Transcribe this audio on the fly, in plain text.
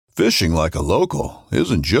Fishing like a local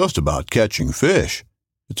isn't just about catching fish.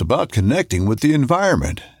 It's about connecting with the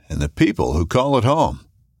environment and the people who call it home.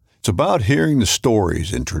 It's about hearing the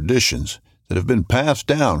stories and traditions that have been passed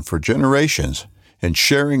down for generations and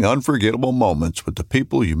sharing unforgettable moments with the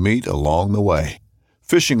people you meet along the way.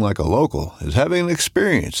 Fishing like a local is having an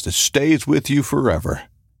experience that stays with you forever.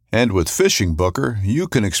 And with Fishing Booker, you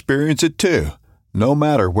can experience it too, no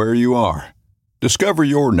matter where you are. Discover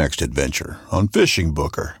your next adventure on Fishing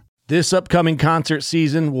Booker. This upcoming concert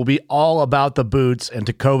season will be all about the boots, and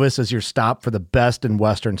Tecovas is your stop for the best in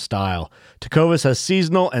Western style. Tecovas has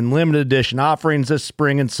seasonal and limited edition offerings this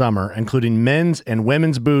spring and summer, including men's and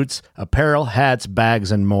women's boots, apparel, hats,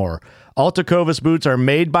 bags, and more. All Tecovas boots are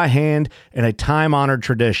made by hand in a time-honored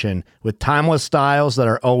tradition with timeless styles that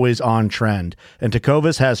are always on trend. And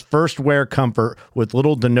Tecovas has first wear comfort with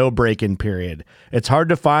little to no break-in period. It's hard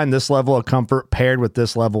to find this level of comfort paired with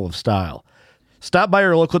this level of style. Stop by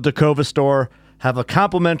your local Tecovas store, have a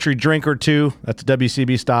complimentary drink or two, that's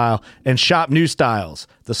WCB style, and shop new styles.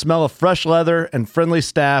 The smell of fresh leather and friendly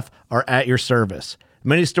staff are at your service.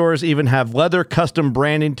 Many stores even have leather custom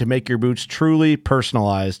branding to make your boots truly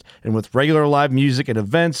personalized. And with regular live music and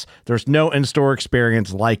events, there's no in-store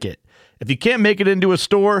experience like it. If you can't make it into a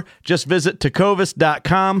store, just visit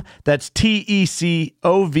tecovas.com. That's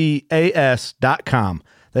TECOVAS.com.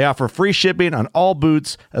 They offer free shipping on all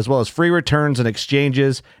boots, as well as free returns and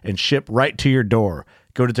exchanges, and ship right to your door.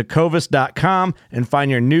 Go to tecovas.com and find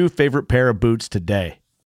your new favorite pair of boots today.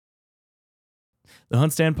 The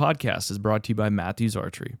Hunt Stand Podcast is brought to you by MATHEWS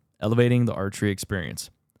Archery, elevating the archery experience.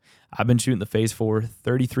 I've been shooting the Phase 4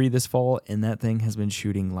 33 this fall, and that thing has been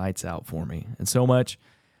shooting lights out for me. And so much,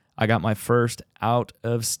 I got my first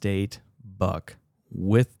out-of-state buck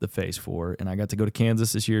with the Phase 4, and I got to go to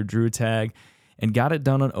Kansas this year, drew a tag, and got it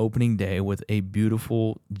done on opening day with a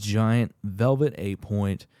beautiful, giant velvet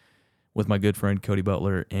 8-point with my good friend Cody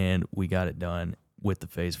Butler, and we got it done with the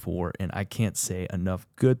Phase 4, and I can't say enough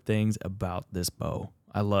good things about this bow.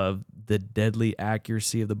 I love the deadly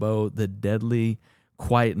accuracy of the bow, the deadly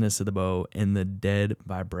quietness of the bow, and the dead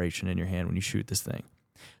vibration in your hand when you shoot this thing.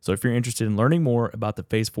 So if you're interested in learning more about the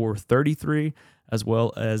Phase 4 33, as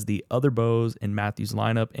well as the other bows in MATHEWS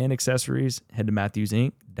lineup and accessories, head to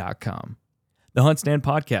MATHEWSinc.com. The Hunt Stand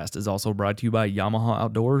Podcast is also brought to you by Yamaha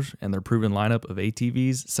Outdoors and their proven lineup of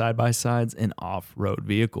ATVs, side-by-sides, and off-road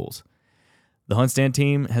vehicles. The Hunt Stand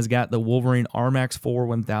team has got the Wolverine RMAX 4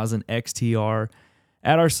 1000 XTR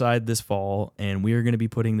at our side this fall, and we are going to be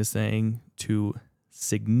putting this thing to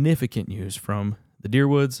significant use from the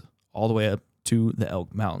Deerwoods all the way up to the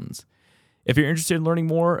Elk Mountains. If you're interested in learning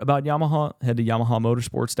more about Yamaha, head to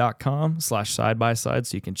yamahamotorsports.com/side-by-side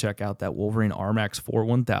so you can check out that Wolverine RMAX 4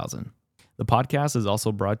 1000. The podcast is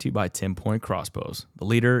also brought to you by 10 Point Crossbows, the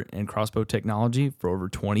leader in crossbow technology for over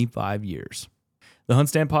 25 years. The Hunt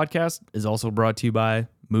Stand Podcast is also brought to you by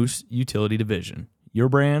Moose Utility Division, your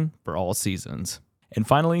brand for all seasons. And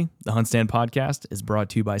finally, the Hunt Stand Podcast is brought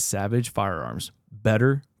to you by Savage Firearms.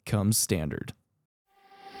 Better comes standard.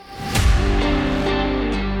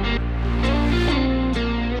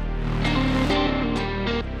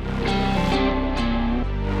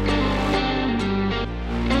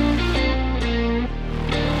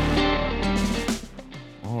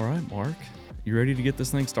 All right, Mark, you ready to get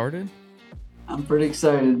this thing started? I'm pretty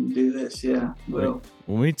excited to do this, yeah. Well,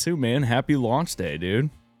 me too, man. Happy launch day, dude.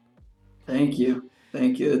 Thank you.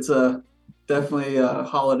 It's definitely a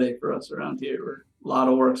holiday for us around here. A lot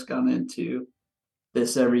of work's gone into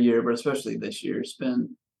this every year, but especially this year.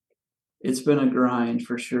 It's been a grind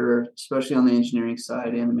for sure, especially on the engineering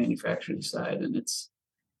side and the manufacturing side. And this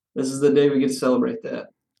is the day we get to celebrate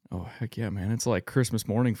that. Oh, heck yeah, man. It's like Christmas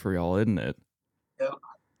morning for y'all, isn't it? Yep.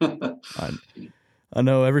 I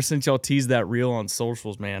know ever since y'all teased that reel on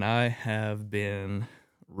socials, man, I have been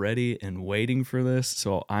ready and waiting for this.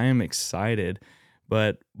 So I am excited.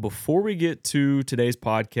 But before we get to today's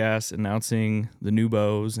podcast announcing the new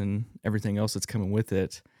bows and everything else that's coming with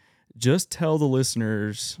it, just tell the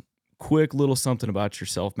listeners quick little something about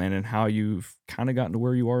yourself, man, and how you've kind of gotten to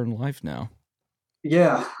where you are in life now.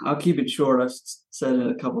 Yeah, I'll keep it short. I've said it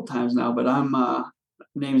a couple times now, but I'm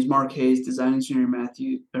name is Mark Hayes, design engineering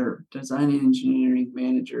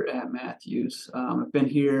manager at MATHEWS. I've been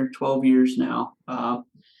here 12 years now.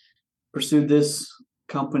 Pursued this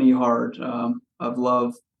company hard. I've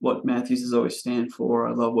loved what MATHEWS has always stand for.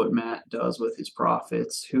 I love what Matt does with his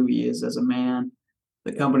profits, who he is as a man,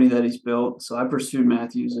 the company that he's built. So I pursued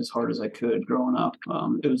MATHEWS as hard as I could growing up.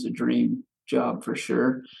 It was a dream job for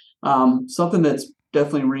sure. Something that's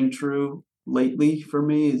definitely ring true lately for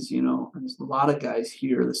me is, there's a lot of guys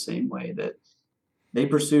here the same way that they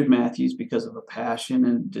pursued Matthews because of a passion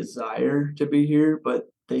and desire to be here, but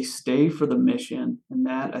they stay for the mission. And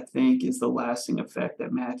that, I think, is the lasting effect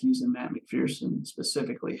that Matthews and Matt McPherson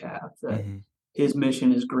specifically have, that his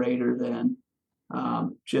mission is greater than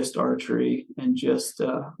just archery and just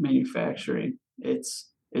manufacturing. It's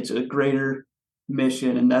a greater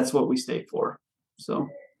mission, and that's what we stay for. So,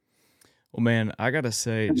 well, man, I gotta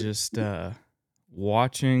say, just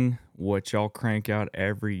watching what y'all crank out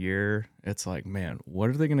every year, it's like, man, what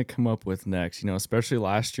are they gonna come up with next? Especially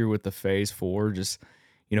last year with the Phase 4, just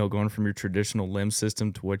going from your traditional limb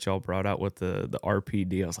system to what y'all brought out with the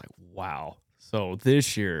RPD. I was like, wow. So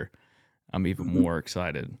this year, I'm even more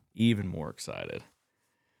excited.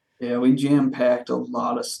 Yeah, we jam-packed a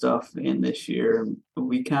lot of stuff in this year.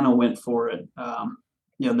 We kind of went for it.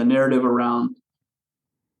 The narrative around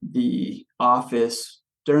the office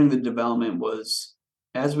during the development was,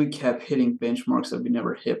 as we kept hitting benchmarks that we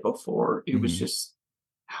never hit before, it was just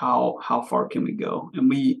how far can we go?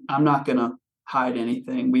 And I'm not gonna hide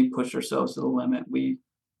anything. We pushed ourselves to the limit. We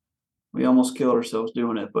almost killed ourselves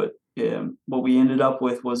doing it, but what we ended up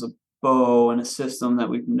with was a bow and a system that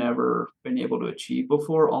we've never been able to achieve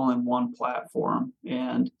before, all in one platform.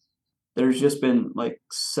 And there's just been like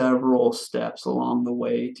several steps along the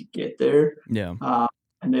way to get there. Yeah.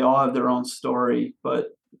 And they all have their own story,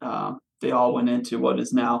 but they all went into what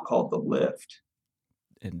is now called the lift.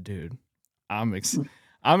 And dude, I'm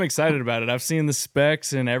excited about it. I've seen the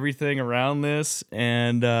specs and everything around this,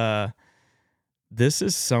 and this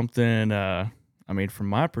is something, from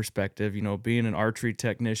my perspective, being an archery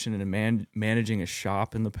technician and managing a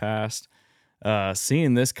shop in the past,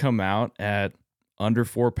 seeing this come out at under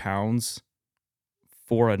 4 pounds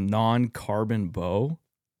for a non-carbon bow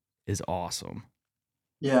is awesome.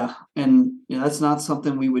 Yeah, and that's not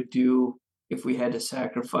something we would do if we had to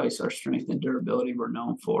sacrifice our strength and durability we're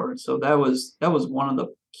known for. So that was one of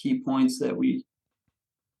the key points that we,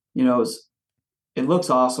 it looks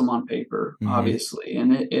awesome on paper, obviously,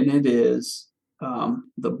 and it is.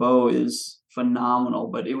 The bow is phenomenal,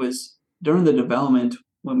 but it was during the development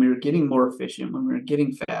when we were getting more efficient, when we were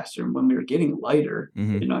getting faster, when we were getting lighter.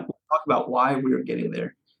 We'll talk about why we were getting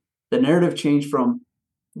there. The narrative changed from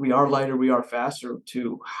we are lighter, we are faster,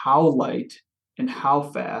 to how light and how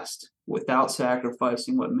fast without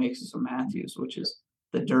sacrificing what makes us a Matthews, which is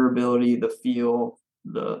the durability, the feel,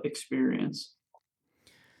 the experience.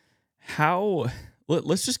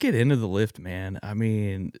 Let's just get into the lift, man.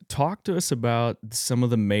 Talk to us about some of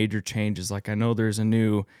the major changes. Like, I know there's a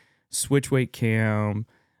new switch weight cam,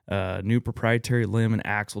 new proprietary limb and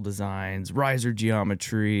axle designs, riser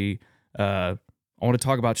geometry. I want to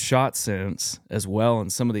talk about shot sense as well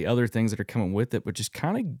and some of the other things that are coming with it, but just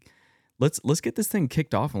kind of let's get this thing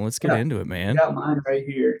kicked off and let's get into it, man. I got mine right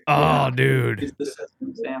here. Oh, dude. This is an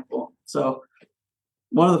example. So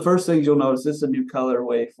one of the first things you'll notice, this is a new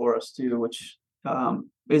colorway for us too, which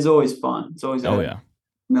is always fun. It's always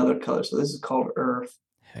another color. So this is called Earth.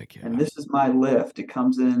 Heck yeah. And this is my lift. It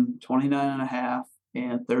comes in 29.5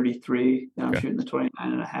 and 33. And I'm shooting the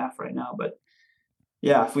 29.5 right now. But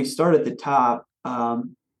yeah, if we start at the top, I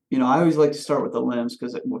always like to start with the limbs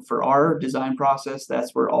because for our design process,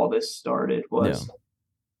 that's where all this started was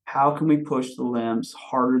how can we push the limbs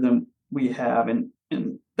harder than we have? And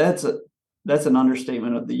that's an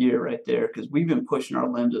understatement of the year right there, because we've been pushing our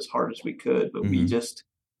limbs as hard as we could, but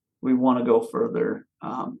we want to go further.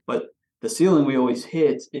 But the ceiling we always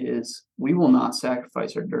hit is we will not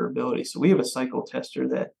sacrifice our durability. So we have a cycle tester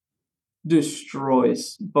that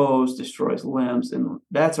destroys bows, destroys limbs, and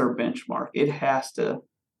that's our benchmark. It has to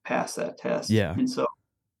pass that test. Yeah. And so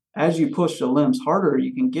as you push the limbs harder,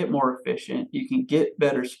 you can get more efficient, you can get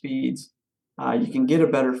better speeds, you can get a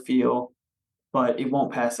better feel, but it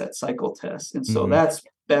won't pass that cycle test. And so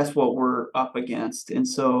that's what we're up against. And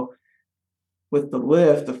so with the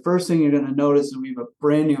lift, the first thing you're going to notice is we have a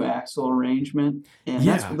brand new axle arrangement, and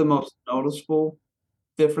that's the most noticeable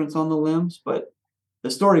difference on the limbs. But the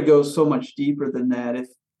story goes so much deeper than that.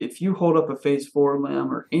 If you hold up a Phase 4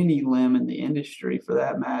 limb or any limb in the industry for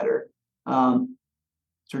that matter,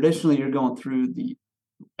 traditionally you're going through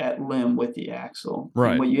at limb with the axle.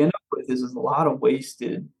 Right. And what you end up with is a lot of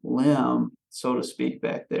wasted limb, so to speak,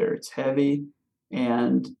 back there. It's heavy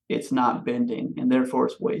and it's not bending, and therefore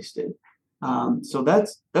it's wasted. So that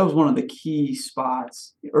was one of the key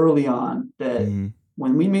spots early on that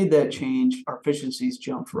when we made that change, our efficiencies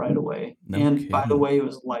jumped right away. By the way, it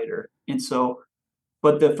was lighter. And so,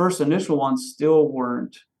 but the first initial ones still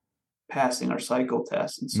weren't passing our cycle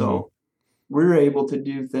test. And so we're able to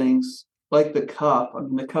do things like the cup.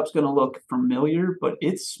 The cup's going to look familiar, but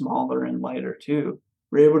it's smaller and lighter too.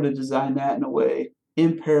 We're able to design that in a way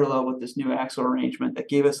in parallel with this new axle arrangement that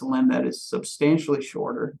gave us a limb that is substantially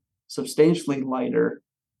shorter, substantially lighter,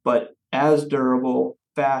 but as durable,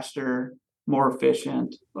 faster, more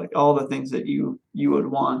efficient, like all the things that you would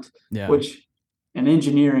want, Yeah. which in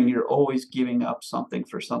engineering, you're always giving up something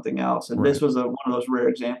for something else. And this Right. was one of those rare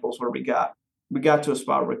examples where we got to a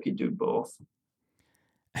spot where we could do both.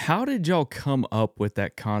 How did y'all come up with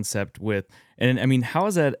that concept and I mean, how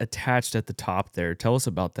is that attached at the top there? Tell us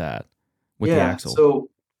about that with the axle. So,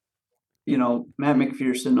 Matt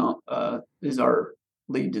McPherson is our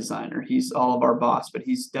lead designer. He's all of our boss, but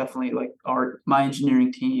he's definitely like my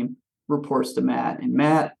engineering team reports to Matt, and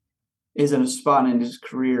Matt is in a spot in his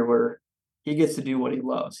career where he gets to do what he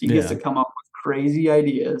loves. He gets to come up with crazy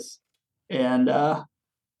ideas and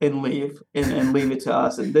leave it to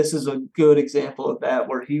us. And this is a good example of that,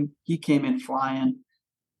 where he came in flying,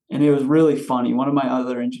 and it was really funny. One of my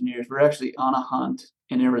other engineers, we're actually on a hunt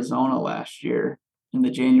in Arizona last year in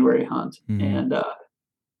the January hunt. And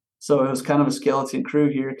so it was kind of a skeleton crew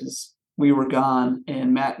here because we were gone,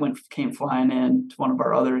 and Matt came flying in to one of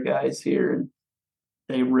our other guys here, and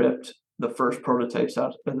they ripped the first prototypes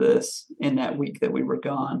out of this in that week that we were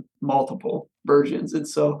gone, multiple versions. And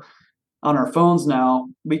so on our phones now,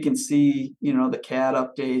 we can see, the CAD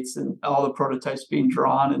updates and all the prototypes being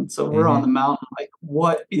drawn. And so we're on the mountain, like,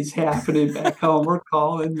 what is happening back home? We're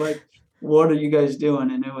calling, like, what are you guys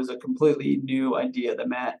doing? And it was a completely new idea that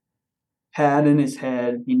Matt had in his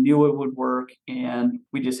head. He knew it would work, and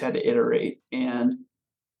we just had to iterate. And,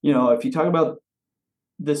 if you talk about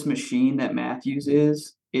this machine that Matthews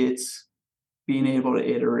is, it's being able to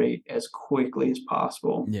iterate as quickly as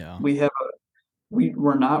possible. Yeah.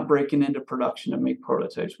 We're not breaking into production to make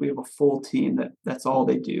prototypes. We have a full team that's all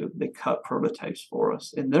they do. They cut prototypes for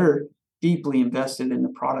us, and they're deeply invested in the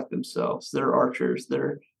product themselves. They're archers,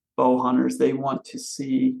 they're bow hunters. They want to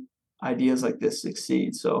see ideas like this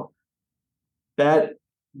succeed. So that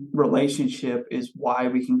relationship is why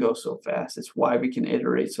we can go so fast. It's why we can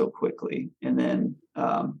iterate so quickly, and then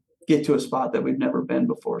get to a spot that we've never been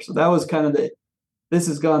before. So that was kind of this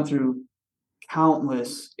has gone through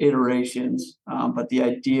countless iterations, but the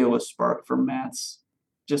idea was sparked from Matt's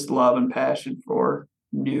just love and passion for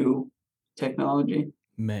new technology.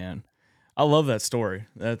 Man, I love that story.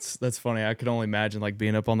 That's funny. I could only imagine like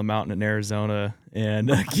being up on the mountain in Arizona and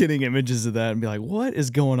getting images of that and be like, what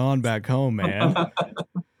is going on back home, man?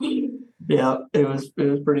 Yeah, it was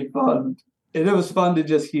pretty fun. And it was fun to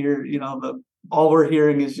just hear, all we're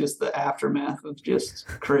hearing is just the aftermath of just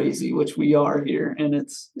crazy, which we are here. And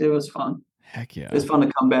it was fun. Heck yeah. It's fun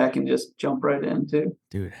to come back and just jump right in too.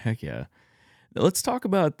 Dude, heck yeah. Let's talk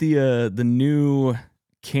about the new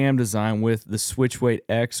cam design with the Switch Weight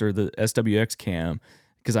X or the SWX cam,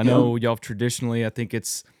 because I know y'all have traditionally, I think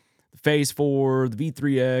it's the Phase 4, the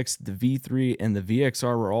V3X, the V3, and the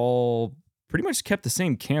VXR were all pretty much kept the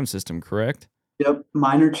same cam system, correct? Yep,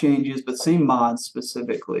 minor changes, but same mods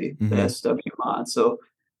specifically, the SW mod. So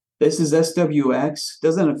this is SWX,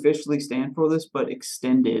 doesn't officially stand for this, but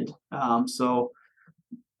extended. So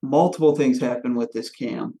multiple things happen with this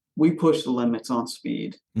cam. We push the limits on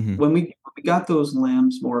speed. When we got those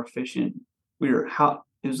limbs more efficient,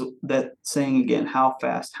 that saying again, how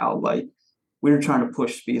fast, how light. We were trying to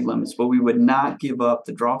push speed limits, but we would not give up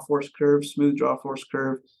the draw force curve, smooth draw force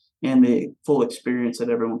curve, and the full experience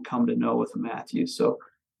that everyone come to know with the Matthews. So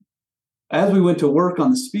as we went to work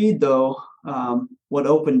on the speed, though, what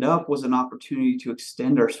opened up was an opportunity to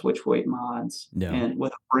extend our switch weight mods and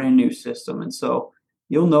with a brand new system. And so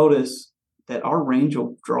you'll notice that our range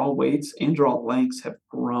of draw weights and draw lengths have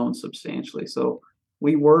grown substantially. So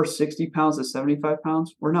we were 60 pounds to 75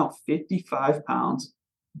 pounds. We're now 55 pounds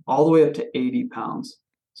all the way up to 80 pounds.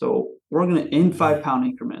 So we're going to, in 5 pound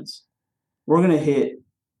increments, we're going to hit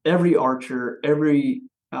every archer, every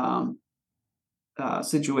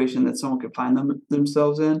situation that someone could find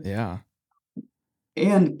themselves in. Yeah.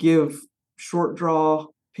 And give short draw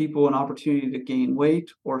people an opportunity to gain weight,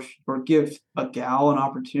 or give a gal an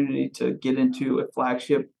opportunity to get into a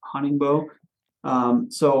flagship hunting bow.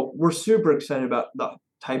 So we're super excited about the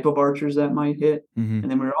type of archers that might hit. And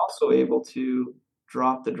then we're also able to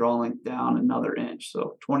drop the draw length down another inch.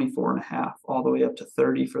 So 24.5 all the way up to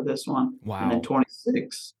 30 for this one. Wow. And then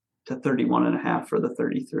 26 to 31.5 for the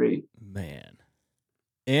 33. Man.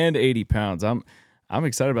 And 80 pounds. I'm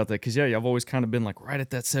excited about that because, I've always kind of been like right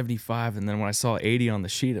at that 75. And then when I saw 80 on the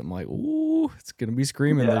sheet, I'm like, ooh, it's going to be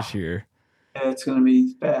screaming this year. Yeah, it's going to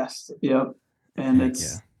be fast. Yep. And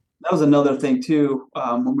that was another thing too.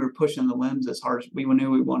 When we were pushing the limbs as hard as we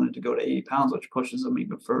knew we wanted to go to 80 pounds, which pushes them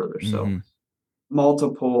even further. So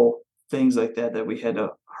multiple things like that we had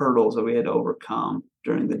hurdles that we had to overcome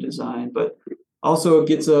during the design. But Also, it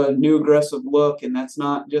gets a new aggressive look, and that's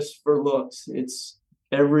not just for looks.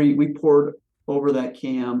 We poured over that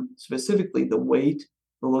cam, specifically the weight,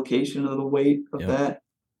 the location of the weight of Yep. that,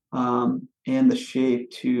 and the shape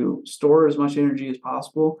to store as much energy as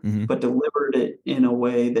possible, Mhm. but delivered it in a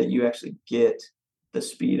way that you actually get the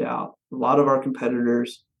speed out. A lot of our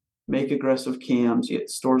competitors make aggressive cams. It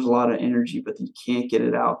stores a lot of energy, but you can't get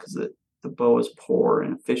it out because the bow is poor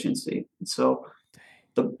in efficiency. And so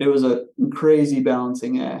it was a crazy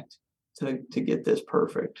balancing act to get this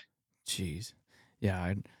perfect. Jeez.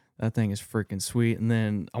 Yeah, that thing is freaking sweet. And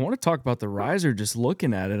then I want to talk about the riser, just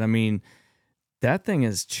looking at it. I mean, that thing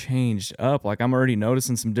has changed up. Like, I'm already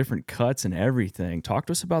noticing some different cuts and everything. Talk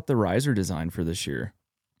to us about the riser design for this year.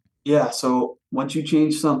 Yeah, so once you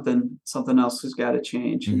change something, something else has got to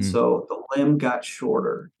change. And Mhm. so the limb got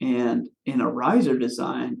shorter. And in a riser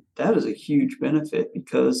design, that is a huge benefit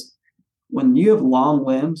because when you have long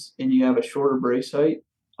limbs and you have a shorter brace height,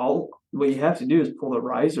 all what you have to do is pull the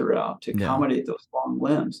riser out to Yeah. accommodate those long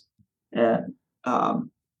limbs. And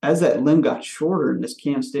as that limb got shorter and this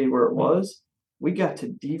cam stayed where it was, we got to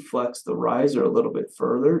deflex the riser a little bit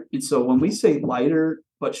further. And so when we say lighter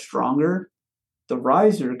but stronger, the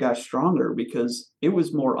riser got stronger because it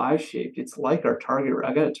was more eye-shaped. It's like our target.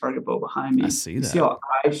 I got a target bow behind I me. see You see that. how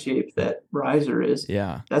eye-shaped that riser is?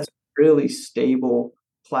 Yeah. That's a really stable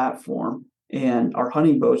platform. And our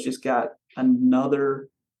hunting bows just got another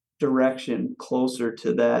direction closer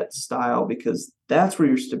to that style because that's where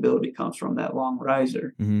your stability comes from, that long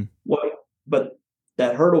riser. Mhm. But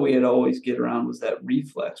that hurdle we had always get around was that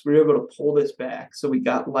reflex. We were able to pull this back. So we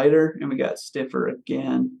got lighter and we got stiffer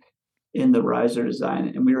again in the riser design,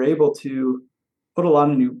 and we were able to put a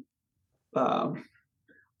lot of new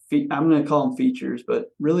I'm going to call them features,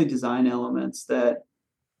 but really design elements that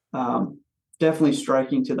um, definitely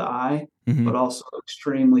striking to the eye, Mhm. but also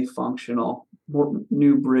extremely functional. More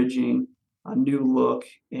new bridging, a new look,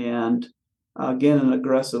 and again an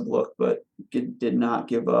aggressive look, but did not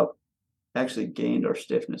give up. Actually gained our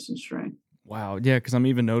stiffness and strength. Wow. Yeah, because I'm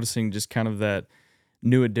even noticing just kind of that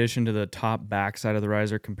new addition to the top back side of the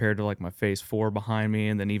riser compared to like my phase 4 behind me,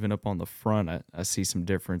 and then even up on the front, I see some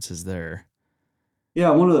differences there. Yeah,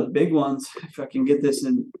 one of the big ones, if I can get this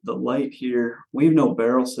in the light here, we have no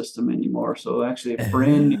barrel system anymore. So actually a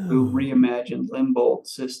brand new Oh. reimagined limb bolt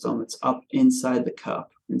system that's up inside the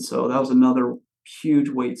cup. And so that was another huge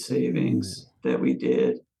weight Ooh. savings that we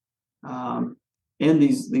did. Um, and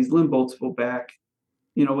these limb bolts will back,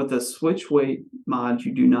 with the switch weight mod,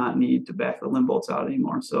 you do not need to back the limb bolts out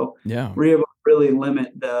anymore. So Yeah. we're able to really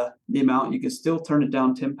limit the amount. You can still turn it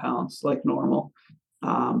down 10 pounds like normal.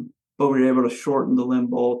 But we were able to shorten the limb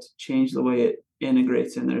bolt, change the way it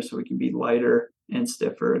integrates in there so we can be lighter and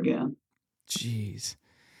stiffer again. Jeez.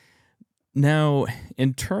 Now,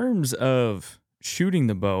 in terms of shooting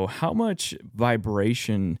the bow, how much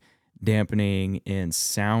vibration dampening and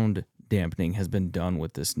sound dampening has been done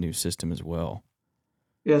with this new system as well?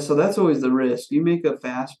 Yeah, so that's always the risk. You make a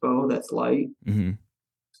fast bow that's light, Mhm.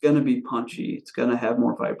 it's going to be punchy, it's going to have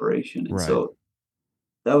more vibration. And Right. so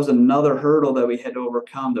that was another hurdle that we had to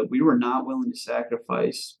overcome, that we were not willing to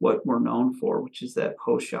sacrifice what we're known for, which is that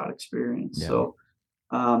post-shot experience. Yeah. So,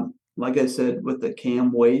 like I said, with the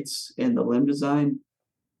cam weights and the limb design,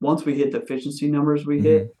 once we hit the efficiency numbers we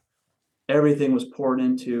hit, Mhm. everything was poured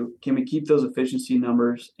into, can we keep those efficiency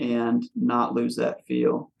numbers and not lose that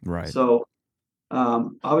feel? Right. So,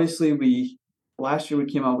 obviously, last year we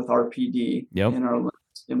came out with RPD Yep. in our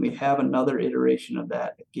limbs, and we have another iteration of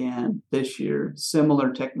that again this year.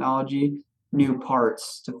 Similar technology, new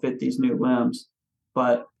parts to fit these new limbs,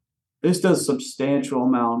 but this does substantial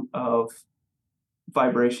amount of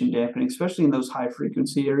vibration dampening, especially in those high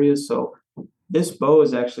frequency areas. So this bow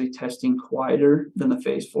is actually testing quieter than the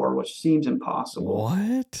Phase 4, which seems impossible.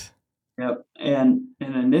 What? Yep. And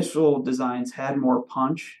initial designs had more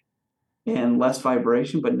punch and less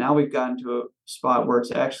vibration, but now we've gotten to a spot where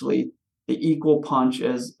it's actually the equal punch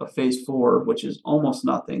as a Phase 4, which is almost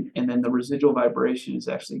nothing, and then the residual vibration is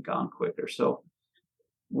actually gone quicker. So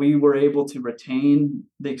we were able to retain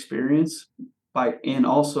the experience and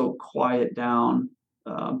also quiet down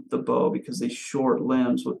the bow, because these short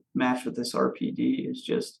limbs matched with this RPD is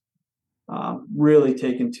just really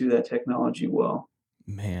taken to that technology well.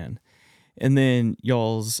 Man. And then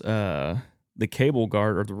y'all's the cable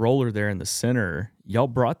guard or the roller there in the center, y'all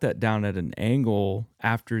brought that down at an angle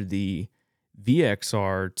after the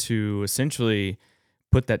VXR to essentially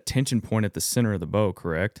put that tension point at the center of the bow,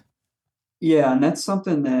 correct? Yeah, and that's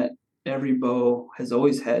something that every bow has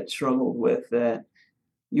always had struggled with, that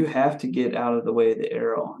you have to get out of the way of the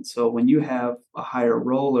arrow. And so when you have a higher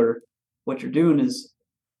roller, what you're doing is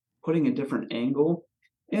putting a different angle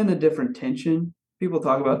and a different tension. People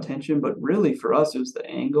talk about tension, but really for us, it was the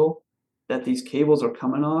angle that these cables are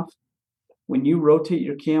coming off. When you rotate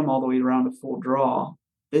your cam all the way around to full draw,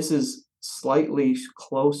 this is slightly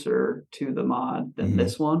closer to the mod than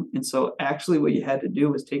this one. And so actually what you had to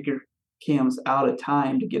do was take your cams out of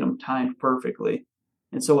time to get them timed perfectly.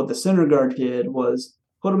 And so what the center guard did was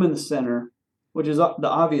put them in the center, which is the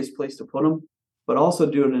obvious place to put them, but also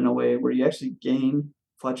do it in a way where you actually gain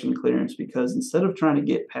fletching clearance, because instead of trying to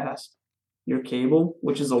get past your cable,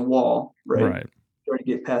 which is a wall, right? Trying to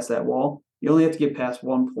get past that wall, you only have to get past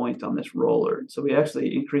 1 point on this roller. So we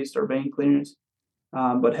actually increased our vane clearance,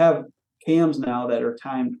 but have cams now that are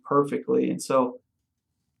timed perfectly. And so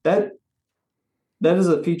that is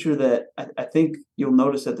a feature that I think you'll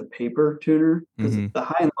notice at the paper tuner, because the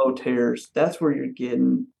high and low tears, that's where you're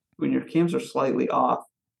getting, when your cams are slightly off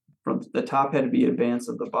from the top had to be advanced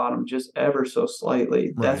of the bottom just ever so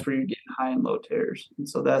slightly. That's where you're getting high and low tears. And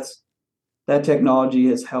so that technology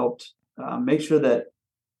has helped make sure that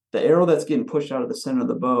the arrow that's getting pushed out of the center of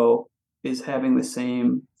the bow is having the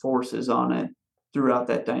same forces on it throughout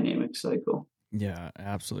that dynamic cycle. Yeah,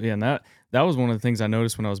 absolutely. And that was one of the things I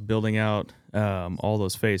noticed when I was building out all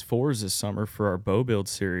those phase 4s this summer for our bow build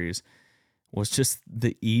series, was just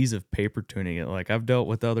the ease of paper tuning it. Like, I've dealt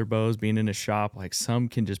with other bows being in a shop, like some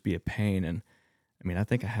can just be a pain. And I mean, I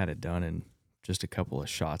think I had it done in just a couple of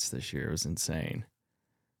shots this year. It was insane.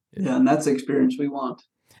 Yeah, and that's the experience we want.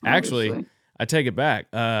 Actually, obviously. I take it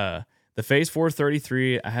back. The phase 4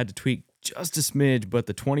 33, I had to tweak just a smidge, but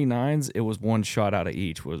the 29s, it was one shot out of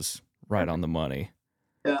each, was right on the money.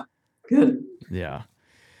 Yeah, good. Yeah.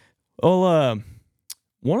 Well,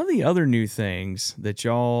 one of the other new things that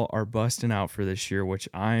y'all are busting out for this year, which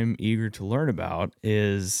I'm eager to learn about,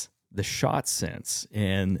 is the shot sense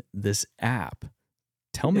and this app.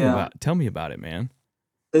 Tell me about it, man.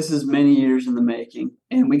 This is many years in the making,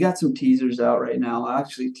 and we got some teasers out right now. I'll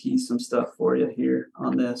actually tease some stuff for you here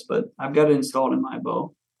on this, but I've got it installed in my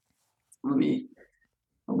bow.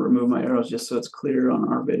 I'll remove my arrows just so it's clear on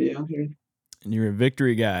our video here. And you're a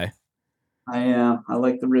Victory guy. I am. I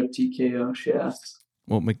like the RIP TKO shafts.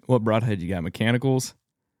 What broadhead you got? Mechanicals?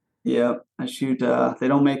 Yep. I shoot, they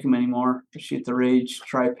don't make them anymore. I shoot the Rage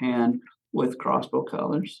Tripan with crossbow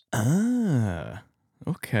colors. Ah,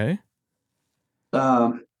 okay.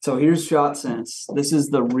 So here's shot sense. This is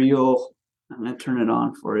the real, I'm going to turn it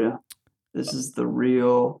on for you. This is the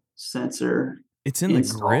real sensor. It's in the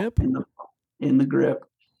grip? In the grip.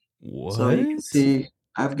 What? So you can see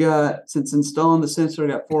I've got, since installing the sensor, I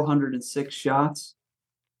got 406 shots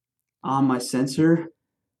on my sensor.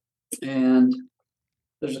 And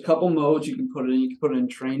there's a couple modes you can put it in. You can put it in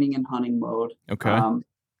training and hunting mode. Okay.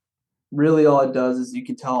 Really all it does is you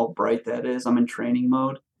can tell how bright that is. I'm in training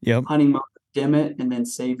mode. Yep. Hunting mode, dim it, and then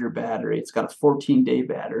save your battery. It's got a 14-day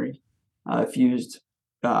battery if used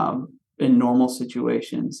in normal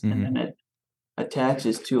situations. And then it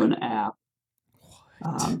attaches to an app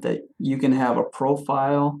that you can have a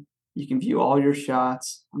profile. You can view all your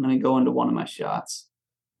shots. I'm going to go into one of my shots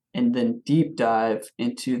and then deep dive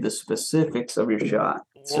into the specifics of your shot.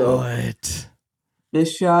 So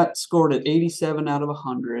this shot scored at 87 out of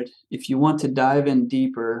 100. If you want to dive in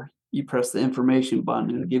deeper, you press the information button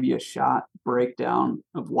and it'll give you a shot breakdown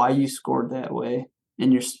of why you scored that way.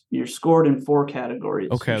 And you're scored in 4 categories.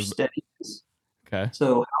 Okay. Your steadiness. Okay.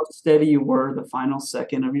 So how steady you were the final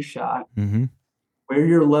second of your shot. Where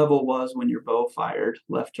your level was when your bow fired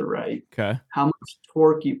left to right. Okay. How much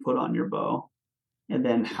torque you put on your bow. And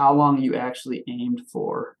then how long you actually aimed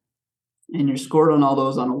for. And you're scored on all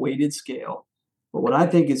those on a weighted scale. But what I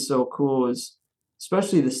think is so cool is,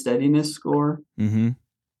 especially the steadiness score,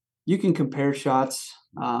 you can compare shots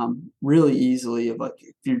really easily. Of like,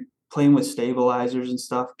 if you're playing with stabilizers and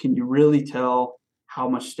stuff, can you really tell how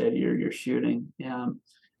much steadier you're shooting? And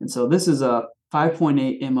so this is a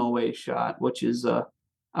 5.8 MOA shot, which is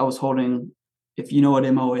I was holding, if you know what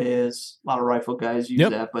MOA is, a lot of rifle guys use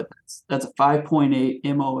that, but that's a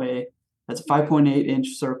 5.8 MOA. That's a 5.8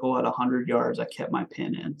 inch circle at 100 yards. I kept my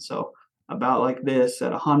pin in. So about like this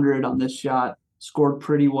at 100 on this shot, scored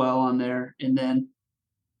pretty well on there. And then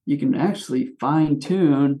you can actually fine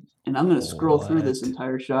tune, and I'm going to scroll through this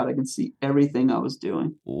entire shot. I can see everything I was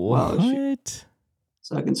doing.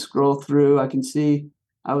 So I can scroll through. I can see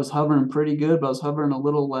I was hovering pretty good, but I was hovering a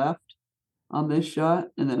little left on this shot.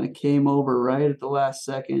 And then I came over right at the last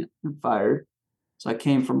second and fired. So I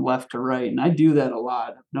came from left to right. And I do that a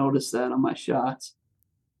lot. I've noticed that on my shots.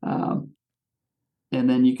 And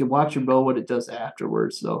then you can watch your bow, what it does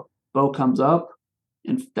afterwards. So bow comes up,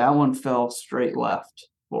 and that one fell straight left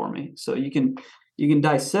for me. So you can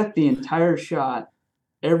dissect the entire shot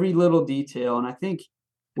every little detail. And I think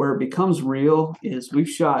where it becomes real is we've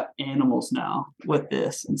shot animals now with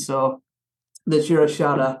this. And so this year I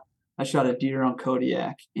shot a deer on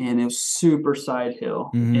Kodiak, and it was super side hill.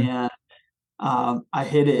 Mhm. And I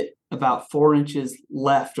hit it about 4 inches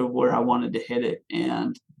left of where I wanted to hit it.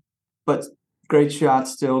 But great shot,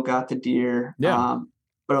 still got the deer. Yeah.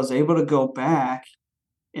 But I was able to go back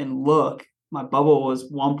and look. My bubble was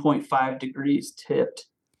 1.5 degrees tipped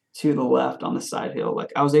to the left on the side hill.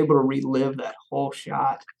 Like, I was able to relive that whole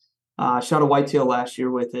shot. I shot a whitetail last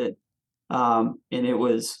year with it, and it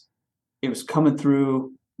was coming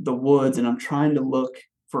through the woods, and I'm trying to look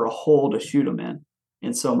for a hole to shoot them in.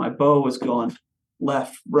 And so my bow was going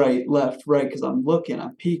left, right, because I'm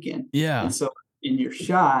peeking. Yeah. And so in your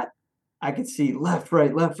shot, I could see left,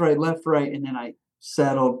 right, and then I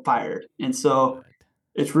settled, fired. And so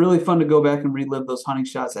it's really fun to go back and relive those hunting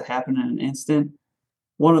shots that happen in an instant.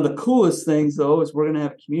 One of the coolest things, though, is we're going to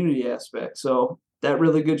have a community aspect. So that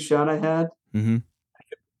really good shot I had, Mm-hmm.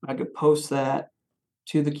 I could post that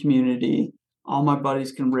to the community. All my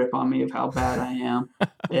buddies can rip on me of how bad I am,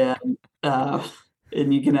 and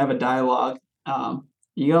and you can have a dialogue.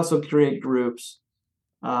 You can also create groups.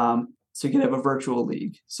 So you could have a virtual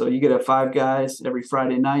league. So you could have 5 guys every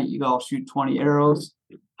Friday night. You all shoot 20 arrows.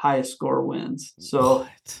 Highest score wins. So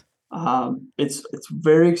it's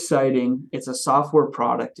very exciting. It's a software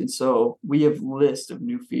product, and so we have list of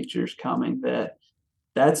new features coming.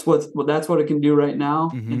 That's what it can do right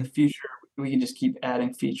now. Mm-hmm. In the future, we can just keep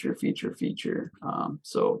adding feature.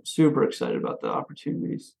 So super excited about the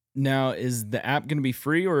opportunities. Now, is the app going to be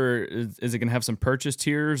free, or is it going to have some purchase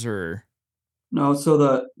tiers, or? No, so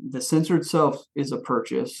the sensor itself is a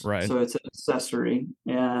purchase, Right. So it's an accessory,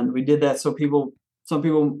 and we did that so some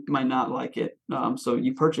people might not like it. So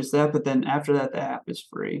you purchase that, but then after that, the app is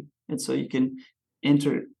free, and so you can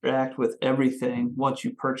interact with everything once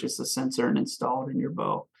you purchase the sensor and install it in your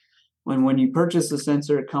bow. When you purchase the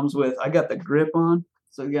sensor, it comes with, I got the grip on,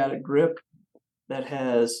 so you got a grip that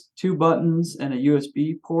has 2 buttons and a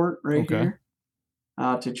USB port right here.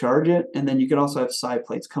 To charge it, and then you can also have side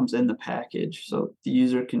plates, comes in the package, so the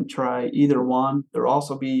user can try either one. There'll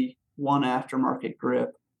also be one aftermarket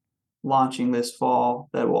grip launching this fall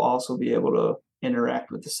that will also be able to interact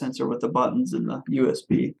with the sensor with the buttons and the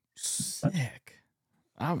USB. Sick.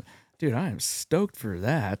 Dude, I am stoked for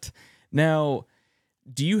that. Now,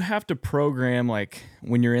 do you have to program, like,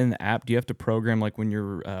 when you're in the app, do you have to program, like, when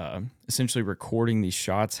you're essentially recording these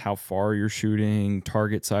shots, how far you're shooting,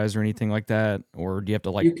 target size, or anything like that? Or do you have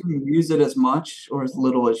to, like... You can use it as much or as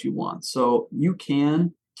little as you want. So you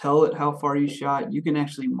can tell it how far you shot. You can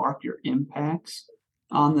actually mark your impacts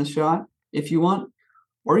on the shot if you want.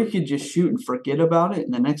 Or you could just shoot and forget about it.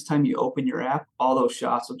 And the next time you open your app, all those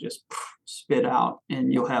shots will just spit out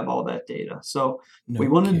and you'll have all that data. So we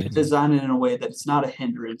wanted to design it in a way that it's not a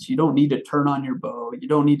hindrance. You don't need to turn on your bow. You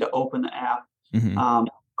don't need to open the app. Mm-hmm.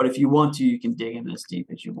 But if you want to, you can dig in as deep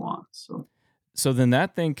as you want. So then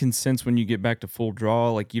that thing can sense when you get back to full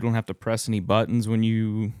draw, like you don't have to press any buttons when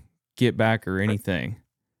you get back or anything.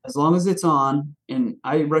 As long as it's on, and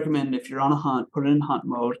I recommend if you're on a hunt, put it in hunt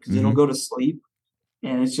mode because it'll go to sleep.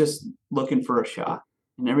 And it's just looking for a shot.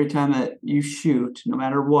 And every time that you shoot, no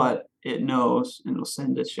matter what, it knows and it'll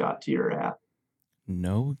send a shot to your app.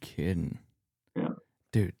 No kidding. Yeah.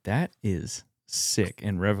 Dude, that is sick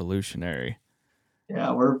and revolutionary.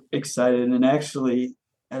 Yeah, we're excited. And actually,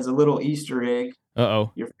 as a little Easter egg,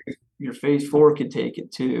 your phase 4 could take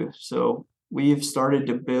it too. So we've started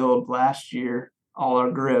to build last year all our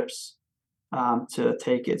grips to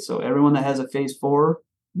take it. So everyone that has a phase 4,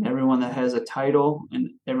 and everyone that has a title,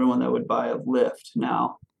 and everyone that would buy a lift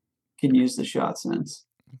now can use the shot sense.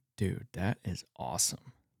 Dude, that is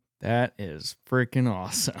awesome. That is freaking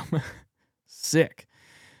awesome. Sick.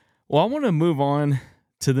 Well, I want to move on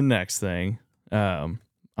to the next thing. I'm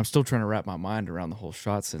still trying to wrap my mind around the whole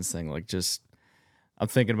shot sense thing. Like, just, I'm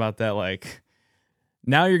thinking about that. Like,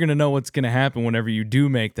 now you're going to know what's going to happen whenever you do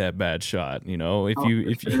make that bad shot. You know, if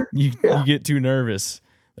you get too nervous.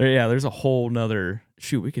 There's a whole nother...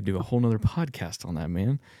 Shoot, we could do a whole nother podcast on that,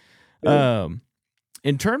 man. Yeah.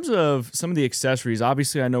 In terms of some of the accessories,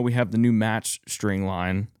 obviously I know we have the new match string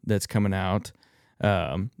line that's coming out.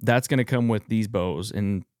 That's going to come with these bows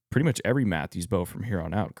and pretty much every Matthews bow from here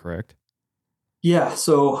on out, correct? Yeah,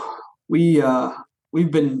 so we've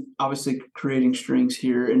been obviously creating strings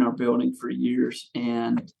here in our building for years,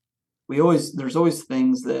 and there's always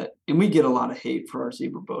things that, and we get a lot of hate for our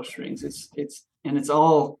zebra bowstrings.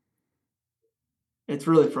 It's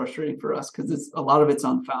really frustrating for us because a lot of it's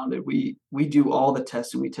unfounded. We do all the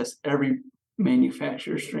testing. We test every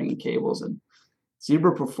manufacturer's string and cables, and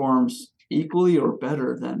Zebra performs equally or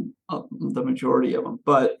better than the majority of them.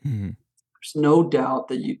 But Mhm. there's no doubt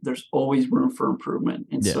that there's always room for improvement.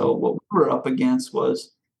 And Yeah. so what we were up against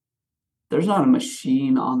was there's not a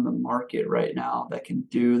machine on the market right now that can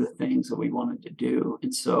do the things that we wanted to do.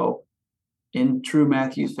 And so in true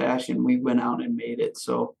Matthews fashion, we went out and made it.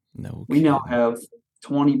 So No we now kidding. have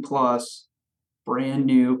 20 plus brand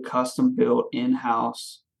new custom built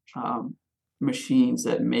in-house machines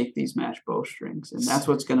that make these match bowstrings. And that's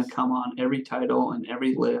what's going to come on every title and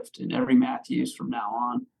every lift and every Matthews from now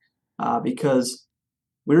on, because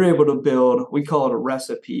we were able to build, we call it a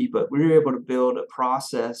recipe, but we were able to build a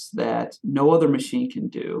process that no other machine can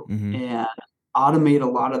do Mhm. and automate a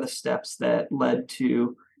lot of the steps that led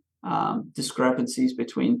to discrepancies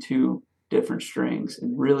between two different strings,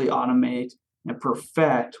 and really automate and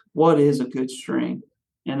perfect what is a good string.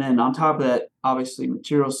 And then on top of that, obviously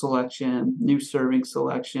material selection, new serving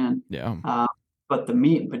selection. Yeah. But the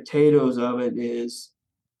meat and potatoes of it is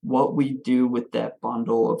what we do with that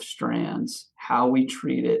bundle of strands, how we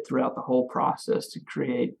treat it throughout the whole process to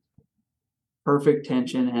create perfect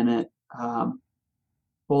tension in it,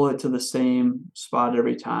 pull it to the same spot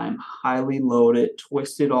every time, highly load it,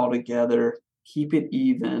 twist it all together, keep it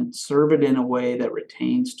even, serve it in a way that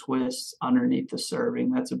retains twists underneath the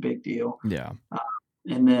serving. That's a big deal. Yeah.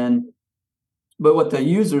 And then, but what the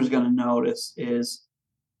user is going to notice is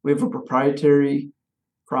we have a proprietary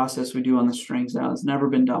process we do on the strings now. It's never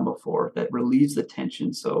been done before, that relieves the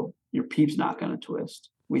tension so your peep's not going to twist.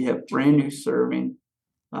 We have brand new serving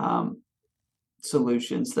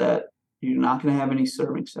solutions that you're not going to have any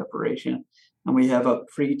serving separation. And we have a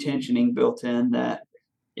pre-tensioning built in that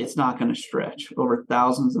it's not going to stretch over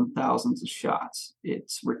thousands and thousands of shots.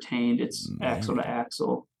 It's retained, it's axle to Man.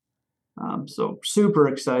 axle. So super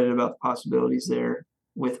excited about the possibilities there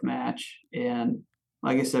with Match. And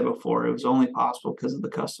like I said before, it was only possible because of the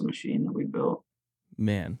custom machine that we built.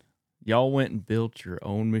 Man, y'all went and built your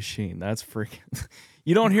own machine. That's freaking.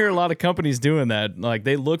 You don't hear a lot of companies doing that. Like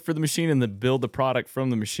they look for the machine and then build the product from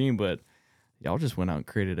the machine, but y'all just went out and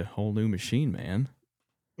created a whole new machine, man.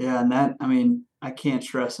 Yeah, and that, I mean, I can't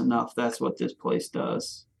stress enough. That's what this place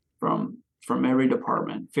does from every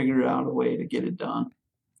department. Figure out a way to get it done,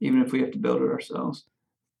 even if we have to build it ourselves.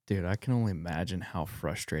 Dude, I can only imagine how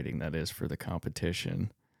frustrating that is for the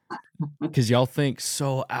competition. Because y'all think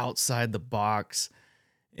so outside the box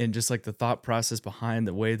and just like the thought process behind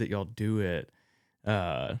the way that y'all do it.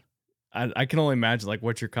 I can only imagine like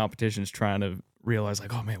what your competition is trying to realize,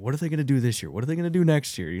 like, oh man, what are they going to do this year? What are they going to do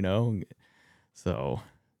next year? You know? So,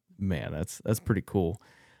 man, that's pretty cool.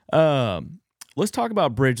 Let's talk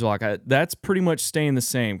about bridge lock. That's pretty much staying the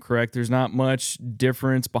same, correct? There's not much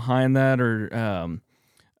difference behind that, or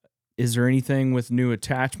is there anything with new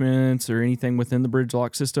attachments or anything within the bridge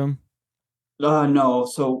lock system? No,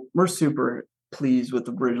 so we're super pleased with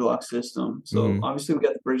the bridge lock system. So Mhm. obviously we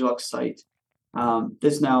got the bridge lock sight.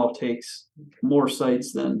 This now takes more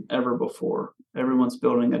sights than ever before. Everyone's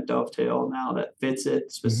building a dovetail now that fits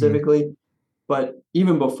it specifically. But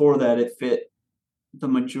even before that, it fit the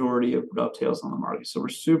majority of dovetails on the market. So we're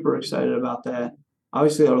super excited about that.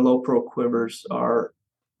 Obviously, our low pro quivers are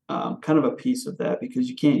kind of a piece of that because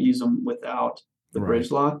you can't use them without the Right.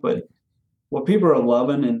 bridge lock. But what people are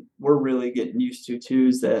loving and we're really getting used to too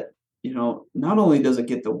is that, not only does it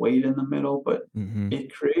get the weight in the middle, but Mhm.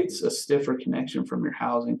 it creates a stiffer connection from your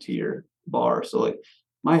housing to your bar. So like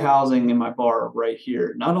my housing and my bar are right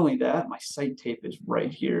here. Not only that, my sight tape is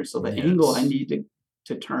right here. So the angle I Yes. need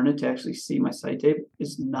to turn it to actually see my sight tape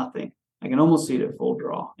is nothing. I can almost see it at full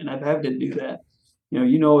draw. And I've had to do that.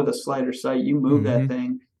 With a slider sight, you move that Mhm.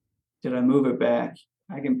 thing. Did I move it back?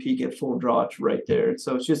 I can peek at full draw. It's right there.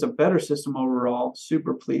 So it's just a better system overall.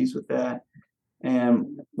 Super pleased with that.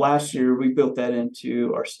 And last year we built that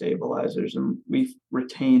into our stabilizers and we've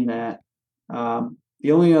retained that.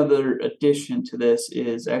 The only other addition to this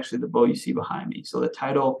is actually the bow you see behind me. So the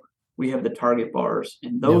title, we have the target bars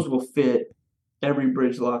and Yep. those will fit every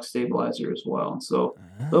bridge lock stabilizer as well. And so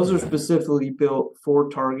those are specifically built for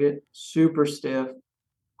target, super stiff,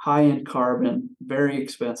 high-end carbon, very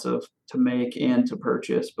expensive to make and to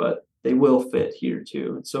purchase, but they will fit here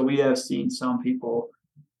too. And so we have seen some people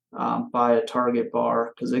buy a target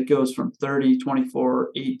bar because it goes from 30,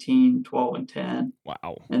 24, 18, 12, and 10.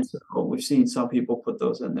 Wow. And so we've seen some people put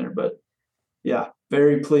those in there, but yeah,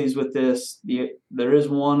 very pleased with this. There is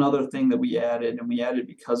one other thing that we added, and we added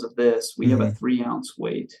because of this. We have a Mhm. 3-ounce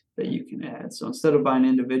weight that you can add. So instead of buying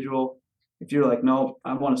individual, if you're like, no,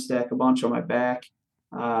 I want to stack a bunch on my back,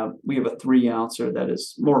 we have a 3-ouncer that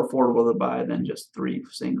is more affordable to buy than just 3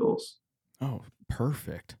 singles. Oh,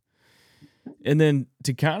 perfect. And then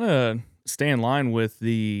to kind of stay in line with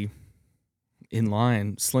the in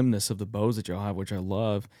line slimness of the bows that y'all have, which I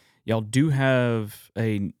love. Y'all do have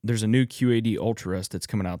there's a new QAD Ultra Rest that's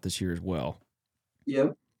coming out this year as well.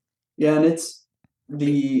 Yep. Yeah,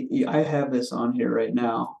 and I have this on here right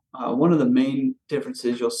now. One of the main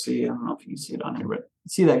differences you'll see, I don't know if you can see it on here, but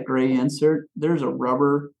see that gray insert? There's a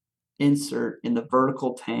rubber insert in the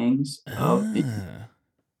vertical tangs of the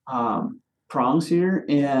prongs here.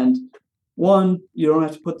 And one, you don't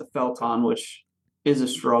have to put the felt on, which is a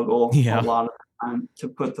struggle Yeah. a lot of the time to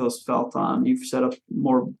put those felt on. You've set up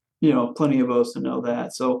more, plenty of bows to know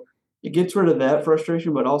that. So it gets rid of that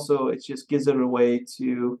frustration, but also it just gives it a way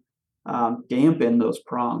to dampen those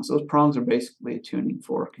prongs. Those prongs are basically a tuning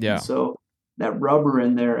fork. Yeah. And so that rubber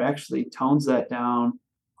in there actually tones that down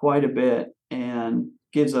quite a bit and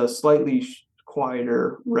gives a slightly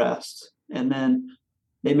quieter rest. And then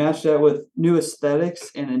they match that with new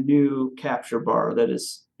aesthetics and a new capture bar that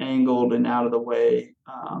is angled and out of the way,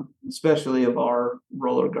 especially of our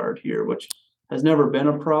roller guard here, which has never been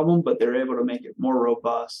a problem, but they're able to make it more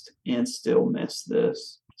robust and still miss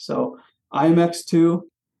this. So IMX2,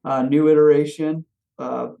 new iteration,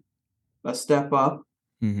 a step up,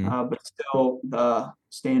 but still the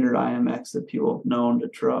standard IMX that people have known to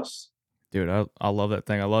trust. Dude, I love that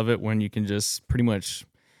thing. I love it when you can just pretty much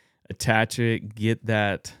attach it, get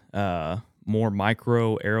that more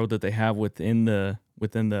micro arrow that they have within the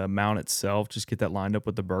mount itself, just get that lined up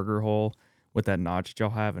with the burger hole with that notch that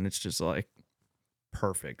y'all have, and it's just like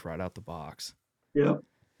perfect right out the box. Yeah.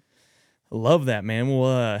 I love that, man.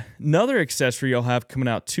 Well, another accessory y'all have coming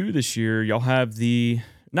out too this year, y'all have the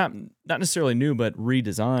not necessarily new, but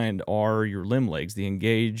redesigned are your limb legs, the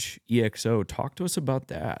Engage EXO. Talk to us about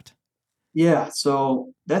that. Yeah,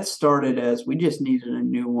 so that started as we just needed a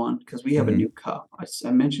new one because we have a new cup.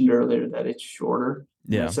 I mentioned earlier that it's shorter.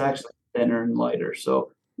 Yeah. It's actually thinner and lighter.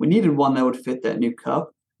 So we needed one that would fit that new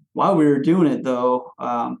cup. While we were doing it, though,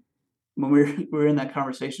 when we were in that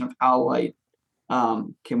conversation of how light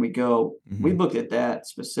can we go, we looked at that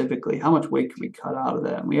specifically. How much weight can we cut out of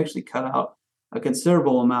that? And we actually cut out a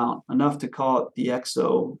considerable amount, enough to call it the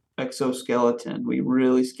exoskeleton. We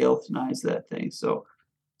really skeletonized that thing. So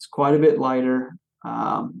it's quite a bit lighter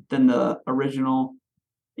than the original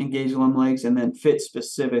Engage limb legs, and then fit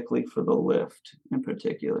specifically for the lift in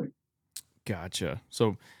particular. Gotcha.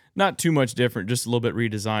 So not too much different, just a little bit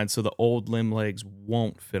redesigned. So the old limb legs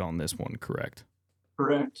won't fit on this one, correct?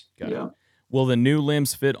 Correct. Got yeah. it. Will the new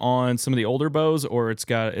limbs fit on some of the older bows, or it's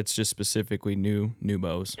just specifically new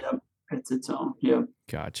bows? Yep. It's its own. Yeah.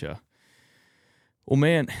 Gotcha. Well,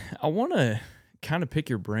 man, I want to kind of pick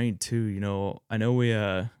your brain too. I know we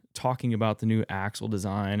talking about the new axle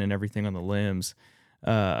design and everything on the limbs.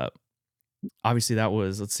 Obviously that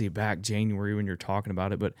was, let's see, back January when you're talking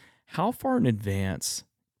about it, but how far in advance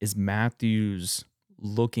is Matthews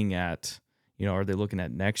looking at? Are they looking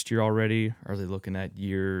at next year already? Are they looking at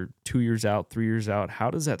 2 years out, 3 years out?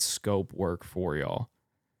 How does that scope work for y'all?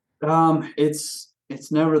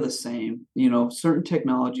 It's never the same. Certain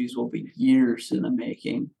technologies will be years in the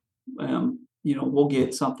making. We'll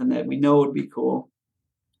get something that we know would be cool.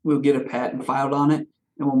 We'll get a patent filed on it,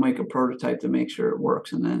 and we'll make a prototype to make sure it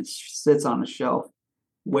works. And then it sits on a shelf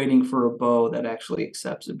waiting for a bow that actually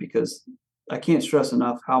accepts it, because I can't stress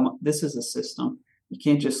enough how much this is a system. You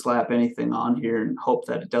can't just slap anything on here and hope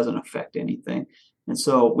that it doesn't affect anything. And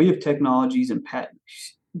so we have technologies and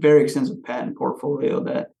very extensive patent portfolio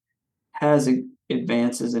that has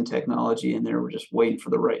advances in technology in there. We're just waiting for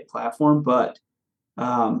the right platform, but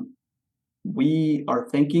we are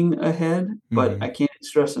thinking ahead, but I can't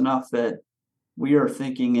stress enough that we are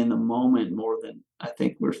thinking in the moment more than I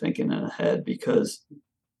think we're thinking ahead, because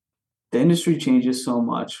the industry changes so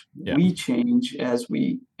much. Yeah. We change as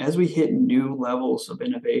we hit new levels of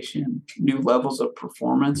innovation, new levels of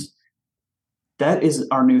performance. That is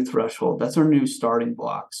our new threshold. That's our new starting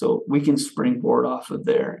block. So we can springboard off of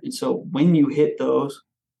there. And so when you hit those,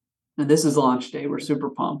 and this is launch day, we're super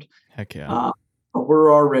pumped. Heck yeah. But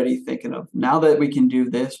we're already thinking of, now that we can do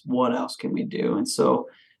this, what else can we do? And so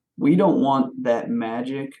we don't want that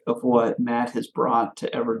magic of what Matt has brought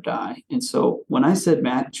to ever die. And so when I said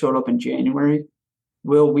Matt showed up in January,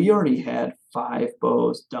 Will, we already had 5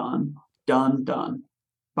 bows done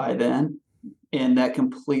by then. And that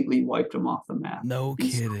completely wiped them off the map. No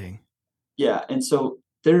kidding. Yeah. And so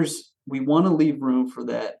we want to leave room for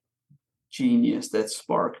that genius, that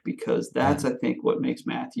spark, because that's, I think, what makes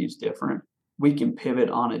Matthews different. We can pivot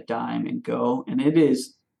on a dime and go. And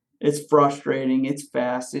it's frustrating. It's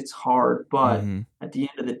fast. It's hard. But at the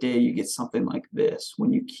end of the day, you get something like this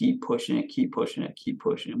when you keep pushing it, keep pushing it, keep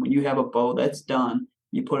pushing it. When you have a bow that's done,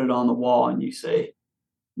 you put it on the wall and you say,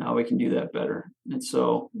 now we can do that better. And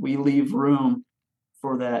so we leave room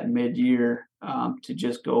for that mid-year to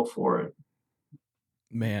just go for it.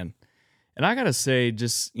 Man. And I got to say,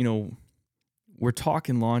 just, we're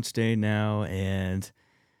talking launch day now, and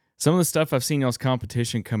some of the stuff I've seen y'all's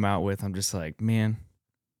competition come out with, I'm just like, man,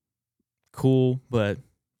 cool, but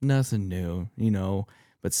nothing new,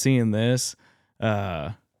 But seeing this,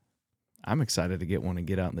 I'm excited to get one and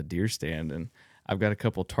get out in the deer stand. And I've got a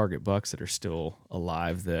couple target bucks that are still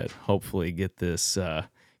alive that hopefully get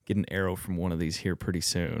an arrow from one of these here pretty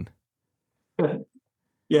soon.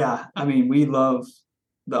 Yeah, I mean, we love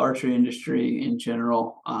the archery industry in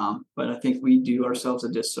general, but I think we do ourselves a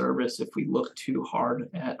disservice if we look too hard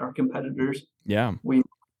at our competitors. Yeah. We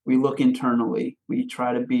look internally. We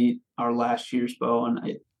try to beat our last year's bow, and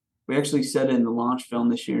we actually said in the launch film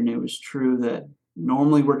this year, and it was true, that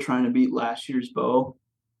normally we're trying to beat last year's bow.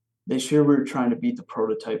 This year we were trying to beat the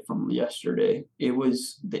prototype from yesterday.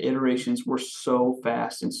 The iterations were so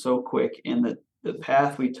fast and so quick, and the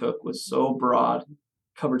path we took was so broad,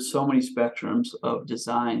 covered so many spectrums of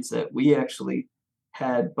designs, that we actually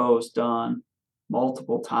had bows done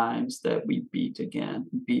multiple times that we beat again,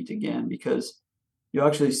 because you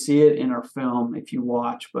actually see it in our film if you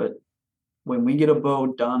watch. But when we get a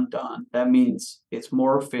bow done, that means it's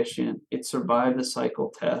more efficient. It survived the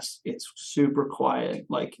cycle test. It's super quiet.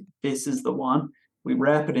 Like, this is the one. We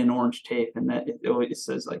wrap it in orange tape, and that it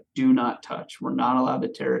says, like, do not touch. We're not allowed to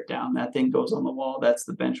tear it down. That thing goes on the wall. That's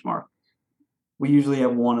the benchmark. We usually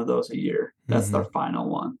have one of those a year. That's our final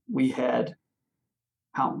one. We had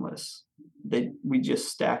countless. We just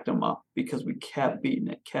stacked them up because we kept beating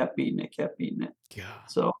it. God.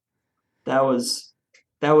 So that was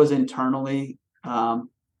internally.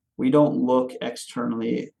 We don't look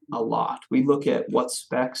externally a lot. We look at what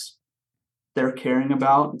specs they're caring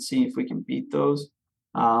about and see if we can beat those.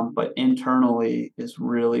 But internally is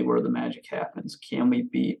really where the magic happens. Can we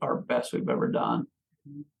beat our best we've ever done?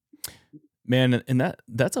 Man, and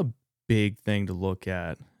that's a big thing to look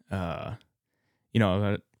at. I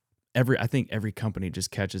think every company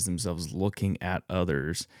just catches themselves looking at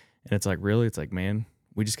others, and it's like, really? It's like, man,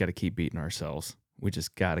 we just got to keep beating ourselves. We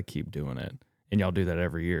just got to keep doing it. And y'all do that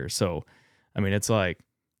every year. So, I mean, it's like,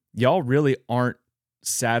 y'all really aren't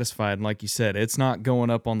satisfied. And like you said, it's not going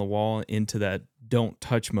up on the wall into that don't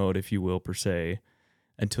touch mode, if you will, per se,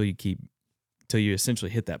 until you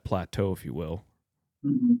essentially hit that plateau, if you will,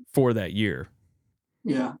 for that year.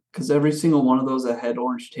 Yeah, because every single one of those that had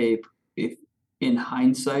orange tape, if in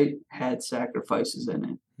hindsight, had sacrifices in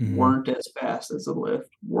it. Weren't as fast as the lift,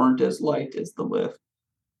 weren't as light as the lift,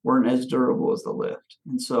 weren't as durable as the lift.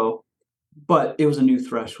 And so, but it was a new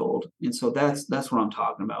threshold. And so that's what I'm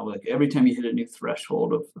talking about. Like, every time you hit a new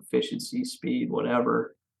threshold of efficiency, speed,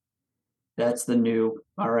 whatever, that's the new,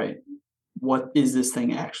 all right, what is this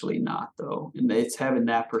thing actually not, though? And it's having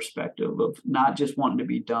that perspective of not just wanting to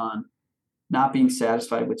be done, not being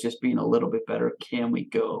satisfied with just being a little bit better. Can we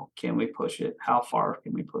go? Can we push it? How far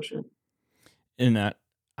can we push it? And that,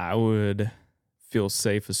 I would feel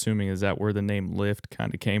safe assuming, is that where the name Lift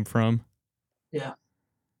kind of came from? Yeah.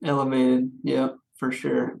 Elevated. Yeah, for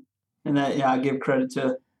sure. And that, yeah, I give credit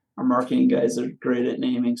to our marketing guys. They're great at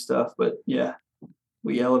naming stuff, but yeah,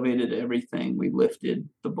 we elevated everything. We lifted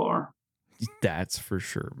the bar. That's for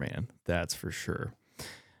sure, man. That's for sure.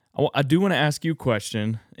 I do want to ask you a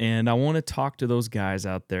question, and I want to talk to those guys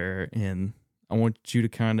out there, and I want you to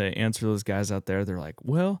kind of answer those guys out there. They're like,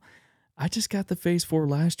 well, I just got the Phase 4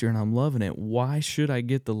 last year, and I'm loving it. Why should I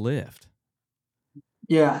get the Lift?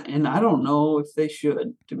 Yeah, and I don't know if they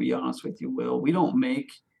should, to be honest with you, Will. We don't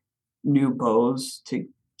make new bows to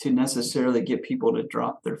necessarily get people to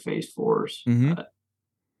drop their Phase 4s.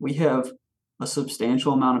 We have a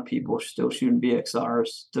substantial amount of people still shooting VXRs,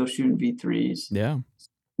 still shooting V3s. Yeah.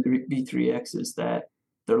 V3Xs, that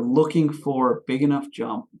they're looking for a big enough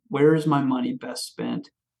jump. Where is my money best spent?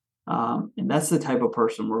 And that's the type of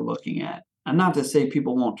person we're looking at. And not to say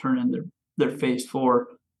people won't turn in their Phase 4,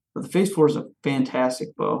 but the Phase 4 is a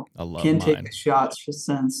fantastic bow. I love Can mine. take the shots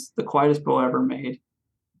since the quietest bow ever made.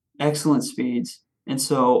 Excellent speeds. And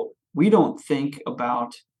so we don't think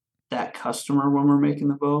about that customer when we're making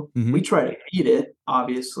the bow. We try to beat it,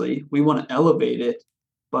 obviously. We want to elevate it,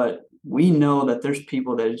 but we know that there's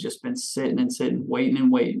people that have just been sitting,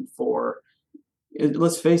 waiting for it.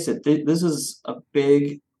 Let's face it, this is a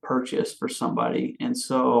big purchase for somebody. And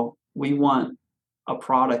so we want a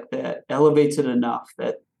product that elevates it enough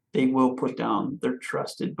that they will put down their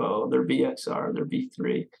trusted bow, their VXR, their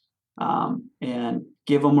V3, and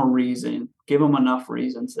give them enough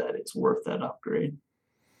reasons that it's worth that upgrade.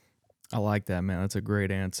 I like that, man. That's a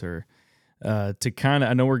great answer. To kind of,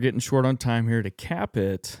 I know we're getting short on time here, to cap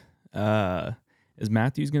it, is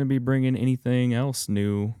Matthews going to be bringing anything else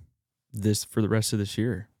new for the rest of this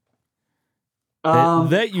year?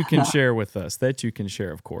 That you can share with us, that you can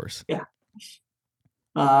share, of course. Yeah.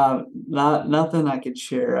 Nothing I could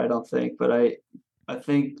share, I don't think, but I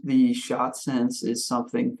think the shot sense is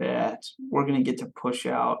something that we're going to get to push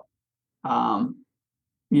out,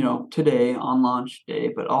 today on launch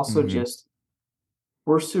day, but also just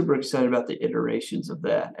we're super excited about the iterations of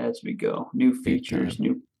that as we go. New features,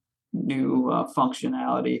 new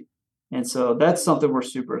functionality, and so that's something we're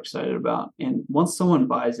super excited about. And once someone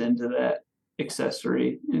buys into that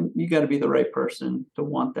accessory, and you got to be the right person to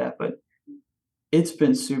want that, but it's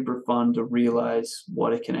been super fun to realize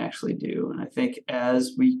what it can actually do. And I think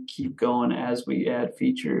as we keep going, as we add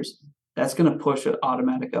features, that's going to push an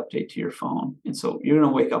automatic update to your phone. And so you're going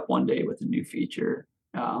to wake up one day with a new feature.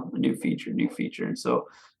 And so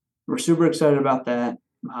we're super excited about that.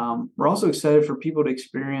 We're also excited for people to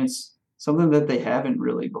experience something that they haven't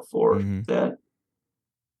really before, that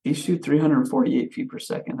these shoot 348 feet per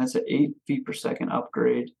second. That's an 8 feet per second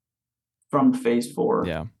upgrade from phase 4.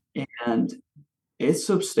 Yeah. And it's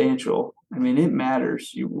substantial. I mean, it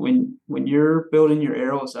matters. When you're building your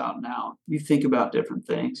arrows out now, you think about different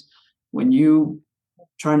things. When you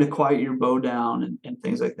trying to quiet your bow down and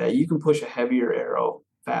things like that, you can push a heavier arrow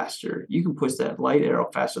faster. You can push that light arrow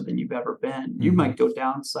faster than you've ever been. You might go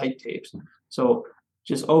down sight tapes. So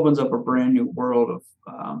just opens up a brand new world of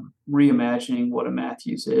reimagining what a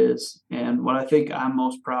Matthews is. And what I think I'm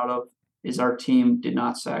most proud of is our team did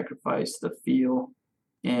not sacrifice the feel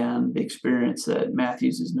and the experience that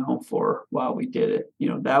Matthews is known for while we did it.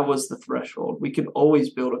 That was the threshold. We could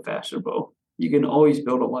always build a faster bow. You can always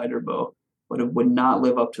build a lighter bow, but it would not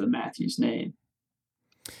live up to the Matthews name.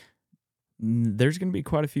 There's going to be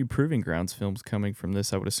quite a few Proving Grounds films coming from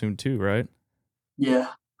this, I would assume, too, right? Yeah,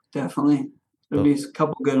 definitely. There'll be a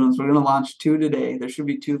couple good ones. We're going to launch 2 today. There should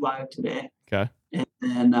be 2 live today. Okay. And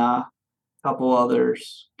then a couple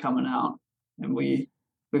others coming out. And we've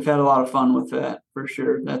had a lot of fun with that, for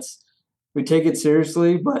sure. We take it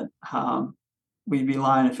seriously, but we'd be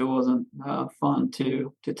lying if it wasn't fun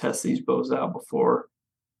to test these bows out before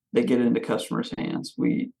they get into customers' hands.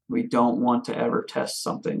 We don't want to ever test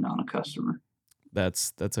something on a customer.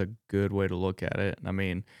 That's a good way to look at it. I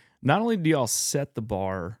mean, not only do y'all set the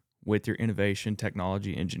bar with your innovation,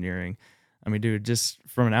 technology, engineering, I mean, dude, just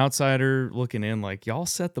from an outsider looking in, like, y'all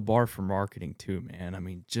set the bar for marketing too, man. I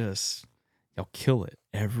mean, just y'all kill it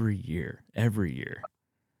every year.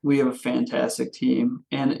 We have a fantastic team,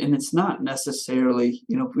 and it's not necessarily,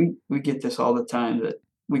 we get this all the time that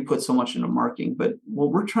we put so much into marketing, but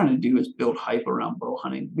what we're trying to do is build hype around bow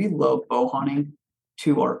hunting. We love bow hunting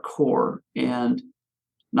to our core, and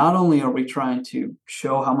not only are we trying to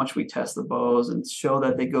show how much we test the bows and show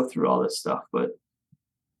that they go through all this stuff, but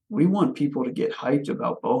we want people to get hyped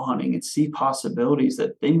about bow hunting and see possibilities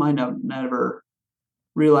that they might have never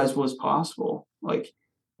realized was possible. Like,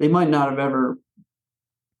 they might not have ever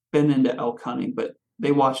been into elk hunting, but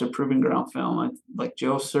they watched a Proving Ground film. Like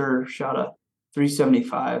Joe Sir shot a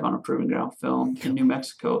 375 on a Proving Ground film in New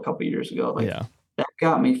Mexico a couple years ago. That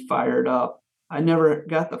got me fired up. I never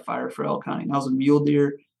got the fire for elk hunting. I was a mule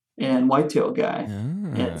deer and whitetail guy.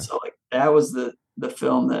 And so that was the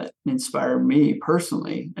film that inspired me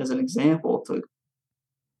personally as an example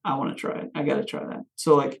I want to try it. I got to try that.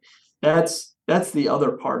 So that's the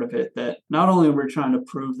other part of it, that not only we're trying to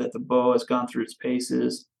prove that the bow has gone through its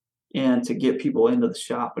paces and to get people into the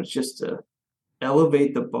shop, but it's just to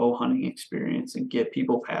elevate the bow hunting experience and get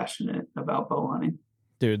people passionate about bow hunting.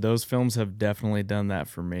 Dude, those films have definitely done that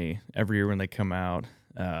for me. Every year when they come out,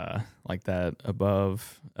 like that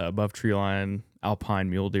above tree line alpine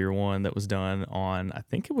mule deer one that was done on, I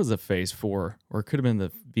think it was a phase 4, or it could have been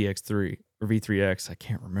the VX3 or V3X. I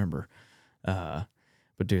can't remember. But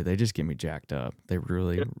dude, they just get me jacked up. They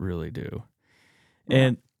really, really do. Yeah.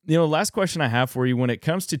 And last question I have for you, when it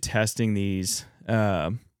comes to testing these,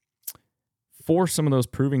 for some of those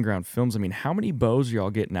Proving Ground films, I mean, how many bows are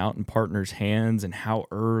y'all getting out in partners' hands, and how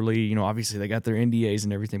early? Obviously they got their NDAs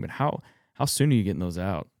and everything, but how soon are you getting those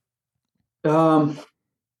out?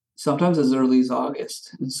 Sometimes as early as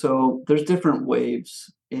August. And so there's different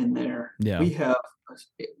waves in there. Yeah. We have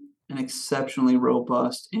an exceptionally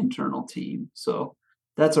robust internal team. So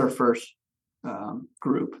that's our first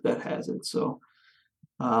group that has it. So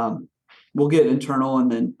we'll get internal,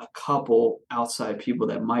 and then a couple outside people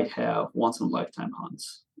that might have once in a lifetime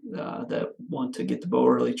hunts that want to get the bow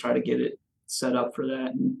early, try to get it set up for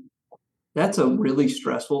that. And that's a really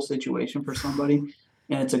stressful situation for somebody.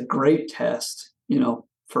 And it's a great test,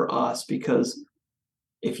 for us, because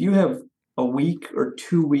if you have a week or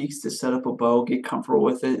 2 weeks to set up a bow, get comfortable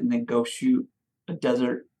with it, and then go shoot a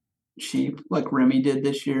desert sheep like Remy did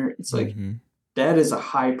this year. It's like that is a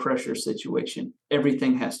high pressure situation.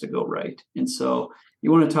 Everything has to go right. And so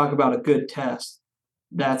you want to talk about a good test.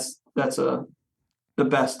 That's the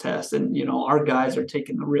best test. And our guys are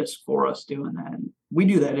taking the risk for us doing that. And we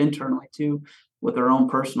do that internally too with our own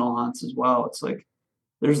personal hunts as well. It's like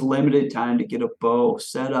there's limited time to get a bow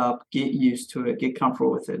set up, get used to it, get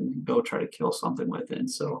comfortable with it, and go try to kill something with it. And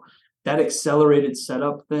so that accelerated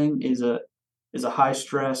setup thing is a high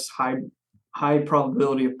stress, high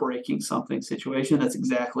probability of breaking something situation. That's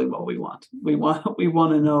exactly what we want. We want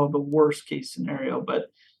to know the worst case scenario. But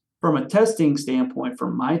from a testing standpoint,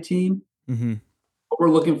 from my team, what we're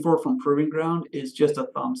looking for from Proving Ground is just a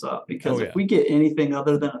thumbs up. Because if we get anything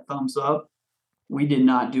other than a thumbs up, we did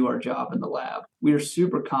not do our job in the lab. We are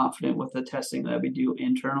super confident with the testing that we do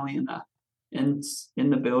internally in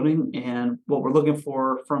the building. And what we're looking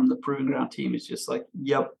for from the Proving Ground team is just like,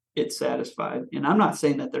 yep, it's satisfied. And I'm not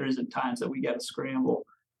saying that there isn't times that we got to scramble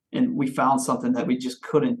and we found something that we just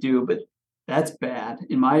couldn't do, but that's bad.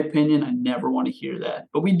 In my opinion, I never want to hear that.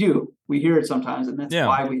 But we do. We hear it sometimes, and that's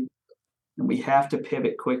why we have to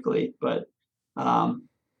pivot quickly. But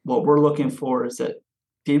what we're looking for is that,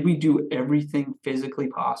 did we do everything physically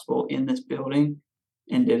possible in this building,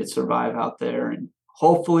 and did it survive out there? And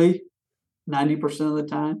hopefully 90% of the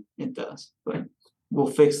time it does, but we'll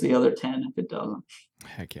fix the other 10 if it doesn't.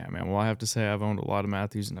 Heck yeah, man. Well, I have to say I've owned a lot of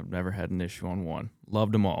Matthews and I've never had an issue on one.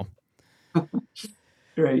 Loved them all.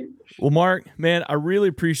 Great. Well, Mark, man, I really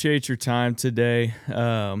appreciate your time today.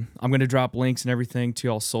 I'm going to drop links and everything to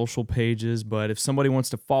y'all social pages, but if somebody wants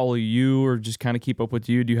to follow you or just kind of keep up with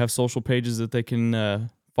you, do you have social pages that they can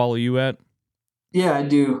follow you at? Yeah, I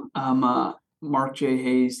do. Mark J.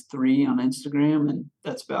 Hayes 3 on Instagram, and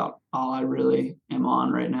that's about all I really am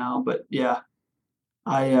on right now. But yeah,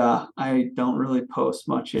 I don't really post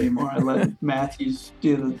much anymore. I let Matthews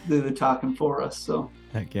do the talking for us. So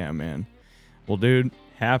heck yeah, man. Well, dude,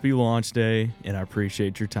 happy launch day, and I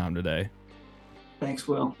appreciate your time today. Thanks,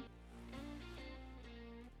 Will.